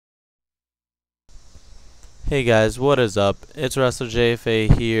Hey guys, what is up? It's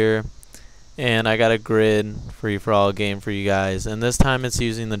Wrestlerjfa here, and I got a grid free-for-all game for you guys, and this time it's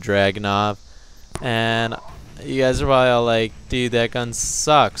using the Dragunov, and you guys are probably all like, dude, that gun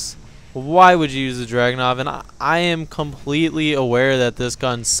sucks. Why would you use the Dragunov? And I am completely aware that this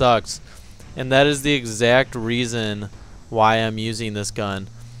gun sucks, and that is the exact reason why I'm using this gun.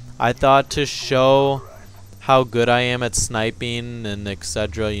 I thought to show how good I am at sniping and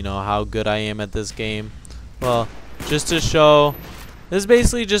etc., you know, how good I am at this game. Well, just to show, this is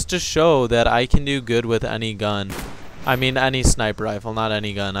basically just to show that I can do good with any gun. I mean, any sniper rifle, not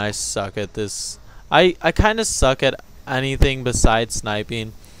any gun. I suck at this. I kind of suck at anything besides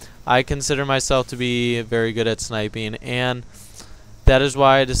sniping. I consider myself to be very good at sniping, and that is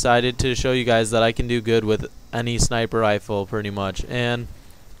why I decided to show you guys that I can do good with any sniper rifle pretty much. And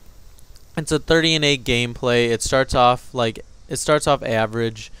it's a 30-8 gameplay. It starts off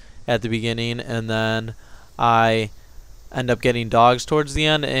average at the beginning, and then I end up getting dogs towards the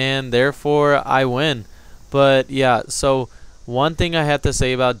end, and therefore I win. But yeah, so one thing I have to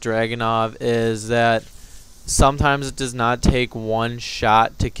say about Dragunov is that sometimes it does not take one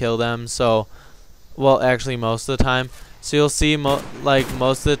shot to kill them. So, well, actually most of the time. So you'll see most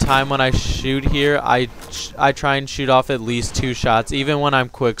of the time when I shoot here, I try and shoot off at least 2 shots, even when I'm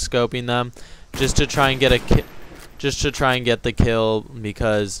quick scoping them, just to try and get the kill,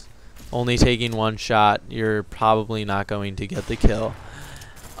 because only taking 1 shot, you're probably not going to get the kill.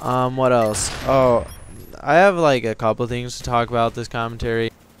 What else? Oh, I have like a couple things to talk about this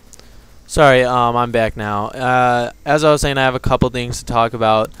commentary. Sorry, I'm back now. As I was saying, I have a couple things to talk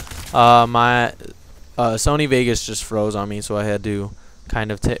about. My Sony Vegas just froze on me, so I had to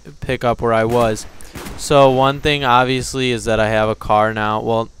kind of pick up where I was. So one thing obviously is that I have a car now.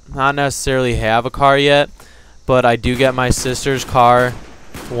 Well, not necessarily have a car yet, but I do get my sister's car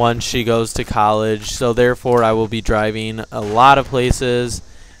once she goes to college, so therefore I will be driving a lot of places,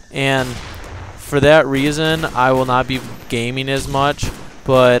 and for that reason I will not be gaming as much,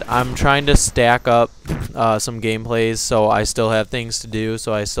 but I'm trying to stack up some gameplays so I still have things to do,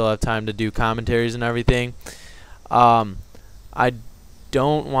 so I still have time to do commentaries and everything. I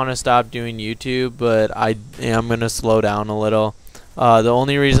don't want to stop doing YouTube, but I am going to slow down a little. The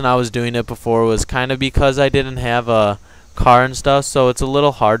only reason I was doing it before was kind of because I didn't have a car and stuff, so it's a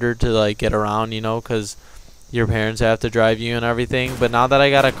little harder to like get around, you know, because your parents have to drive you and everything. But now that I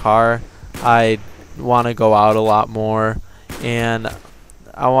got a car, I want to go out a lot more, and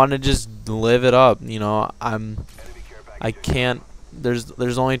I want to just live it up, you know. I can't,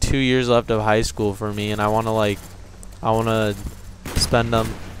 there's only 2 years left of high school for me, and I want to spend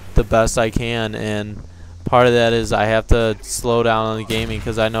them the best I can, and part of that is I have to slow down on the gaming,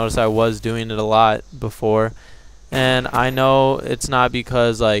 because I noticed I was doing it a lot before. And I know it's not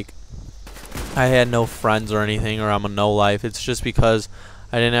because like I had no friends or anything, or I'm a no life. It's just because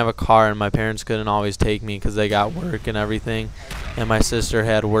I didn't have a car, and my parents couldn't always take me because they got work and everything, and my sister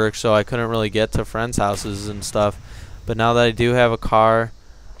had work, so I couldn't really get to friends' houses and stuff. But now that I do have a car,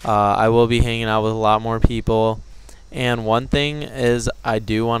 I will be hanging out with a lot more people. And one thing is I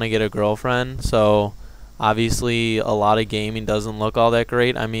do want to get a girlfriend, so obviously a lot of gaming doesn't look all that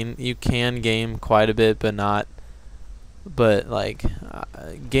great. I mean, you can game quite a bit, but like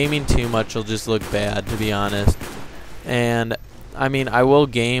gaming too much will just look bad, to be honest. And I mean, I will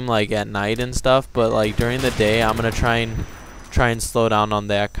game like at night and stuff, but like during the day I'm gonna try and slow down on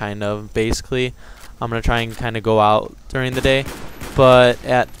that. Kind of basically I'm gonna try and kind of go out during the day, but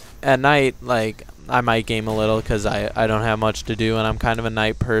at night, like, I might game a little because I don't have much to do, and I'm kind of a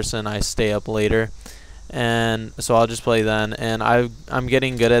night person. I stay up later, and so I'll just play then. And I'm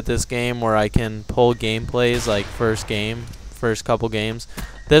getting good at this game where I can pull gameplays like first couple games.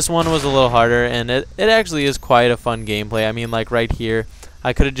 This one was a little harder, and it actually is quite a fun gameplay. I mean, like right here,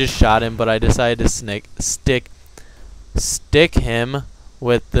 I could have just shot him, but I decided to stick him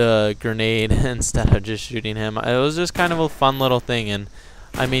with the grenade instead of just shooting him. It was just kind of a fun little thing, and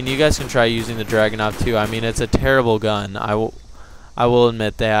I mean, you guys can try using the Dragunov too. I mean, it's a terrible gun. I will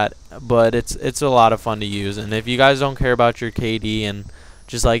admit that, but it's a lot of fun to use. And if you guys don't care about your KD and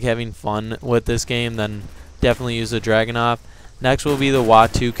just like having fun with this game, then definitely use the Dragunov. Next will be the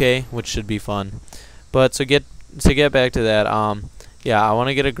Ep.3, which should be fun. But to get back to that, yeah, I want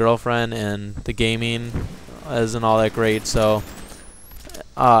to get a girlfriend, and the gaming isn't all that great, so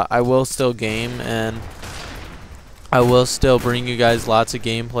I will still game, and I will still bring you guys lots of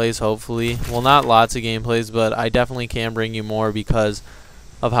gameplays, hopefully. Well, not lots of gameplays, but I definitely can bring you more because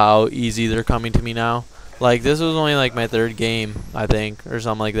of how easy they're coming to me now. Like, this was only like my 3rd game, I think, or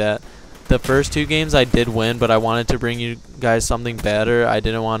something like that. the first 2 games I did win, but I wanted to bring you guys something better. I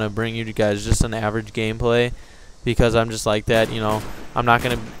didn't want to bring you guys just an average gameplay, because I'm just like that, you know. I'm not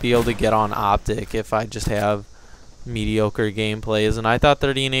going to be able to get on Optic if I just have mediocre gameplays. And I thought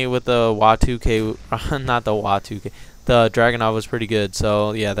 30-8 with the WA2K, not the WA2K, the Dragunov was pretty good.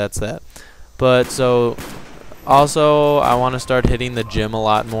 So yeah, that's that. But so also I want to start hitting the gym a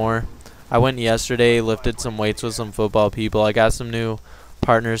lot more. I went yesterday, lifted some weights with some football people. I got some new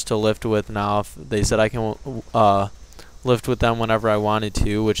partners to lift with now. They said I can lift with them whenever I wanted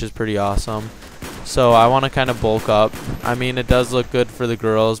to, which is pretty awesome. So I want to kind of bulk up. I mean, it does look good for the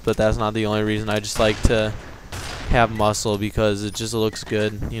girls, but that's not the only reason. I just like to have muscle because it just looks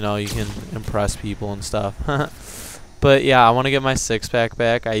good. You know, you can impress people and stuff. But yeah, I want to get my 6-pack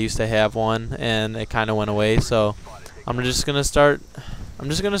back. I used to have one and it kind of went away. So I'm just gonna start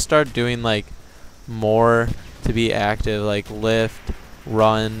doing like more to be active, like lift,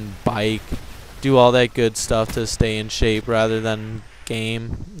 run, bike, do all that good stuff to stay in shape rather than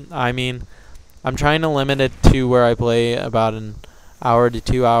game. I mean, I'm trying to limit it to where I play about an hour to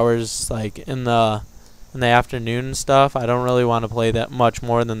 2 hours, like in the afternoon and stuff. I don't really want to play that much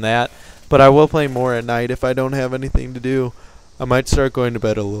more than that, but I will play more at night if I don't have anything to do. I might start going to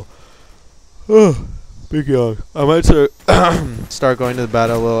bed a little. Oh, big yawn. I might start going to bed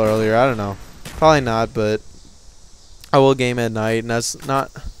a little earlier. I don't know. Probably not, but I will game at night, and that's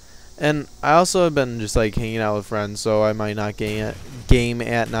not. And I also have been just like hanging out with friends, so I might not game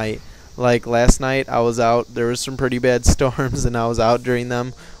at night. Like last night, I was out. There was some pretty bad storms, and I was out during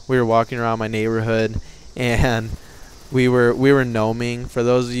them. We were walking around my neighborhood, and we were gnoming. For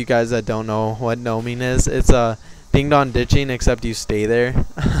those of you guys that don't know what gnoming is, it's a ding-dong ditching, except you stay there.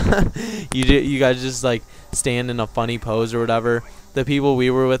 You guys just like stand in a funny pose or whatever. The people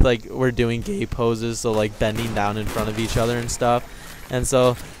we were with like were doing gay poses, so like bending down in front of each other and stuff. And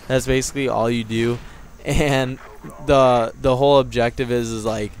so that's basically all you do. And the whole objective is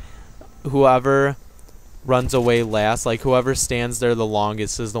like whoever runs away last, like whoever stands there the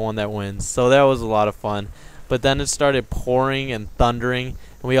longest is the one that wins. So that was a lot of fun. But then it started pouring and thundering,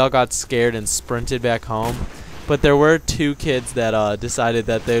 and we all got scared and sprinted back home. But there were 2 kids that decided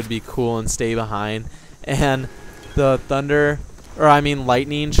that they would be cool and stay behind, and the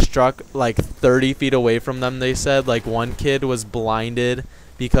lightning struck like 30 feet away from them. They said like one kid was blinded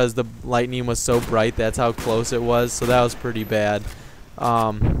because the lightning was so bright. That's how close it was. So that was pretty bad.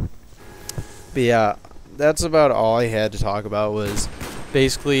 But yeah, that's about all I had to talk about. Was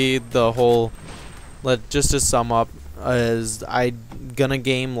basically the whole. Just to sum up, is I'm gonna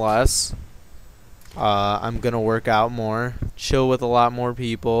game less. I'm gonna work out more, chill with a lot more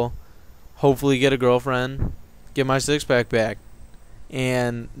people, hopefully get a girlfriend, get my 6-pack back,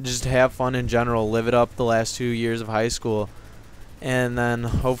 and just have fun in general. Live it up the last 2 years of high school, and then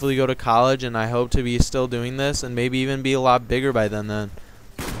hopefully go to college. And I hope to be still doing this, and maybe even be a lot bigger by then.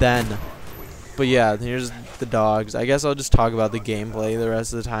 But yeah, here's the dogs. I guess I'll just talk about the gameplay the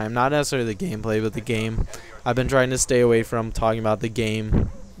rest of the time. Not necessarily the gameplay, but the game. I've been trying to stay away from talking about the game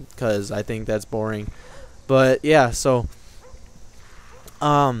because I think that's boring. But yeah, so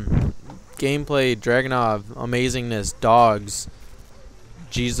gameplay, Dragunov, amazingness, dogs,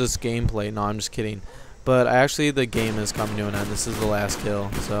 Jesus gameplay. No, I'm just kidding. But actually the game is coming to an end. This is the last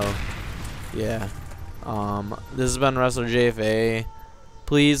kill. So yeah. This has been Wrestlerjfa.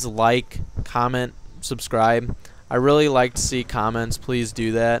 Please like, comment, subscribe. I really like to see comments. Please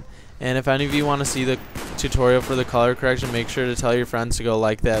do that. And if any of you want to see the tutorial for the color correction, make sure to tell your friends to go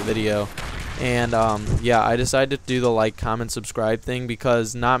like that video. And yeah, I decided to do the like, comment, subscribe thing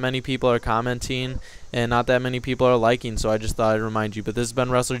because not many people are commenting and not that many people are liking. So I just thought I'd remind you. But this has been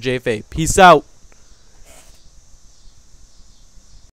Wrestlerjfa. Peace out.